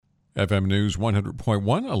FM News 100.1,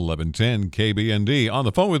 1110 KBND. On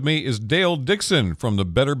the phone with me is Dale Dixon from the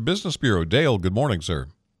Better Business Bureau. Dale, good morning, sir.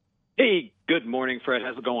 Hey, good morning, Fred.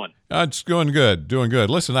 How's it going? It's going good, doing good.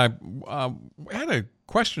 Listen, I had a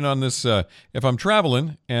question on this. If I'm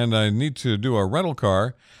traveling and I need to do a rental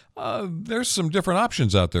car, there's some different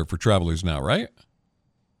options out there for travelers now, right?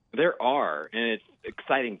 There are, and it's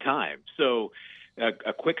exciting time. So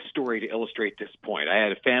a quick story to illustrate this point. I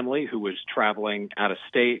had a family who was traveling out of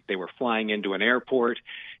state. They were flying into an airport,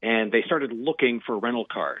 and they started looking for rental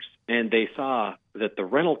cars. And they saw that the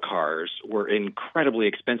rental cars were incredibly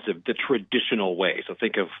expensive the traditional way. So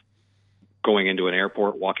think of going into an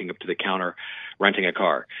airport, walking up to the counter, renting a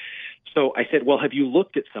car. So I said, well, have you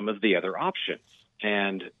looked at some of the other options?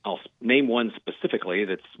 And I'll name one specifically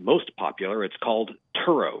that's most popular. It's called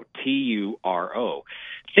Turo, Turo.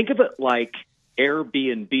 Think of it like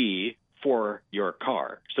Airbnb for your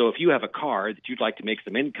car. So if you have a car that you'd like to make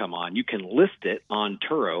some income on, you can list it on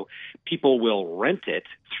Turo. People will rent it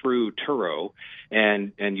through Turo,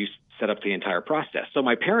 and you set up the entire process. So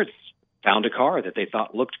my parents found a car that they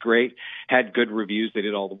thought looked great, had good reviews, they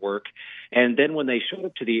did all the work. And then when they showed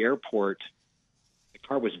up to the airport, the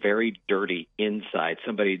car was very dirty inside.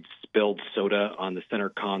 Somebody had spilled soda on the center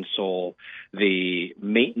console. The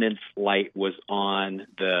maintenance light was on.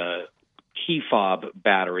 The key fob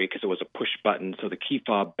battery, because it was a push button, so the key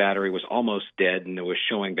fob battery was almost dead, and it was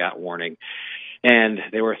showing that warning. And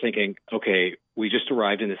they were thinking, okay, we just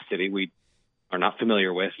arrived in this city we are not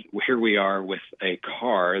familiar with. Here we are with a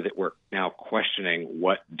car that we're now questioning,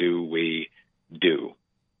 what do we do?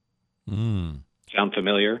 Sound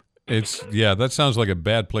familiar? That sounds like a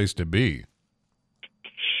bad place to be.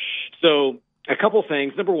 So a couple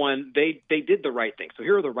things. Number one, they did the right thing. So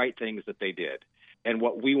here are the right things that they did, and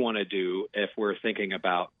what we want to do if we're thinking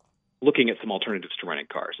about looking at some alternatives to renting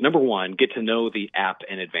cars. Number one, get to know the app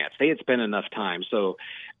in advance. They had spent enough time. So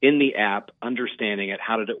in the app, understanding it,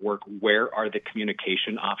 how did it work? Where are the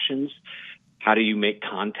communication options? How do you make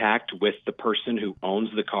contact with the person who owns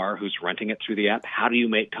the car, who's renting it through the app? How do you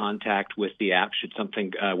make contact with the app should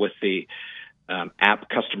something with the app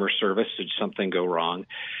customer service should something go wrong?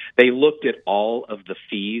 They looked at all of the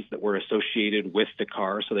fees that were associated with the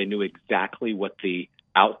car, so they knew exactly what the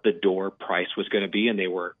out the door price was going to be, and they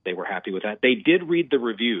were happy with that. They did read the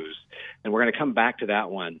reviews, and we're going to come back to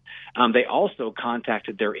that one. They also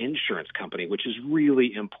contacted their insurance company, which is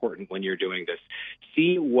really important when you're doing this.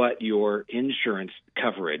 See what your insurance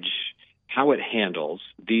coverage, how it handles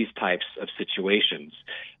these types of situations,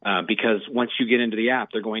 because once you get into the app,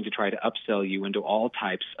 they're going to try to upsell you into all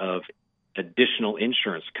types of additional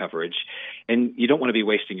insurance coverage, and you don't want to be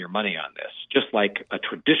wasting your money on this. Just like a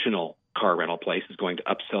traditional car rental place is going to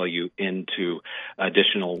upsell you into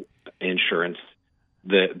additional insurance,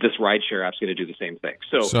 this rideshare app is going to do the same thing.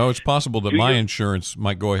 So it's possible that my insurance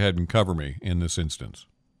might go ahead and cover me in this instance.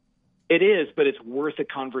 It is, but it's worth a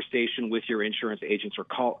conversation with your insurance agents, or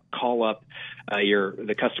call up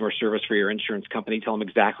the customer service for your insurance company. Tell them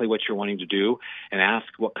exactly what you're wanting to do and ask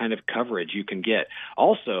what kind of coverage you can get.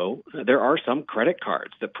 Also, there are some credit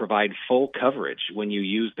cards that provide full coverage when you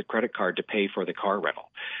use the credit card to pay for the car rental.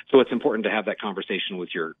 So it's important to have that conversation with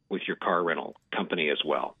your car rental company as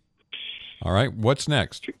well. All right, what's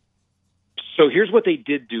next? So here's what they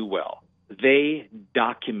did do well. They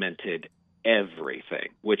documented everything,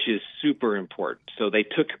 which is super important. So they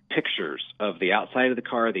took pictures of the outside of the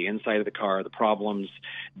car, the inside of the car, the problems,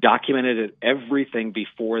 documented everything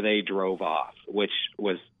before they drove off, which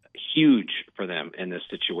was huge for them in this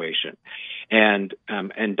situation. And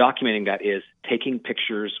documenting that is taking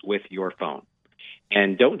pictures with your phone.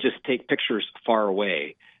 And don't just take pictures far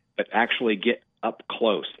away, but actually get up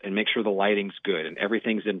close and make sure the lighting's good and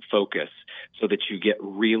everything's in focus so that you get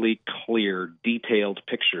really clear, detailed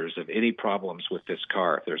pictures of any problems with this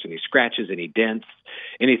car. If there's any scratches, any dents,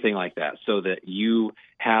 anything like that, so that you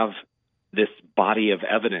have this body of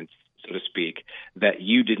evidence, so to speak, that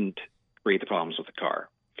you didn't create the problems with the car.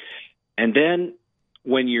 And then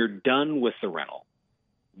when you're done with the rental,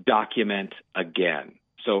 document again.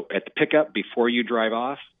 So at the pickup, before you drive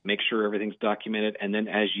off, make sure everything's documented. And then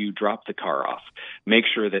as you drop the car off, make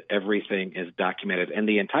sure that everything is documented. And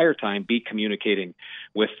the entire time, be communicating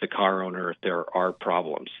with the car owner if there are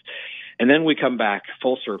problems. And then we come back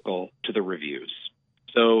full circle to the reviews.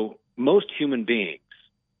 So most human beings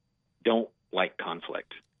don't like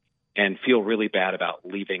conflict and feel really bad about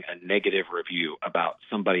leaving a negative review about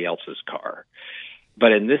somebody else's car.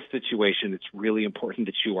 But in this situation, it's really important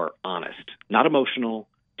that you are honest, not emotional,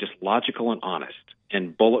 just logical and honest,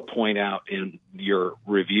 and bullet point out in your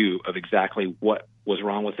review of exactly what was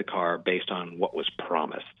wrong with the car based on what was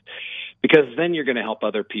promised. because then you're going to help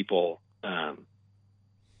other people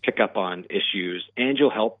pick up on issues, and you'll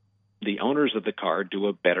help the owners of the car do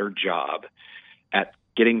a better job at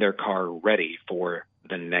getting their car ready for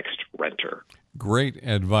the next renter. Great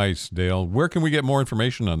advice, Dale. Where can we get more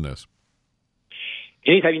information on this?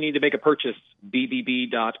 Anytime you need to make a purchase,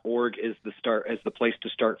 bbb.org is the place to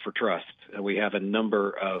start for trust. We have a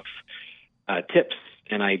number of tips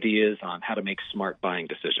and ideas on how to make smart buying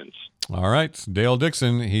decisions. All right. Dale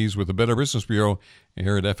Dixon, he's with the Better Business Bureau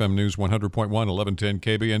here at FM News 100.1, 1110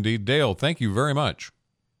 KBND. Dale, thank you very much.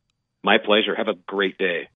 My pleasure. Have a great day.